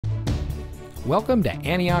Welcome to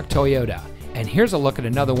Antioch Toyota, and here's a look at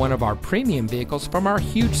another one of our premium vehicles from our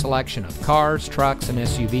huge selection of cars, trucks, and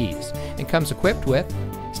SUVs, and comes equipped with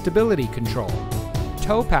stability control,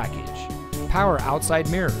 tow package, power outside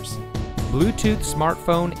mirrors, Bluetooth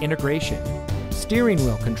smartphone integration, steering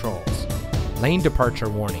wheel controls, lane departure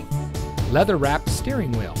warning, leather-wrapped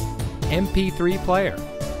steering wheel, MP3 player,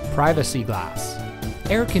 privacy glass,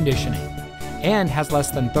 air conditioning, and has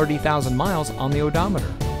less than 30,000 miles on the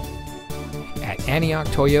odometer. At Antioch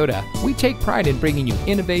Toyota, we take pride in bringing you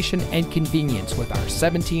innovation and convenience with our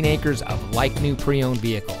 17 acres of like-new pre-owned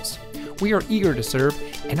vehicles. We are eager to serve,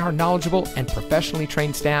 and our knowledgeable and professionally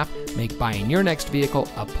trained staff make buying your next vehicle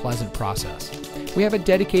a pleasant process. We have a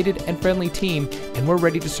dedicated and friendly team, and we're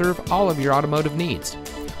ready to serve all of your automotive needs.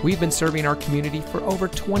 We've been serving our community for over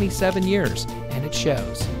 27 years, and it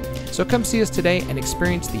shows. So come see us today and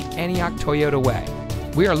experience the Antioch Toyota way.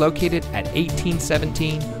 We are located at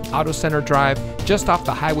 1817 Auto Center Drive, just off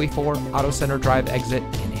the Highway 4 Auto Center Drive exit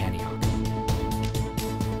in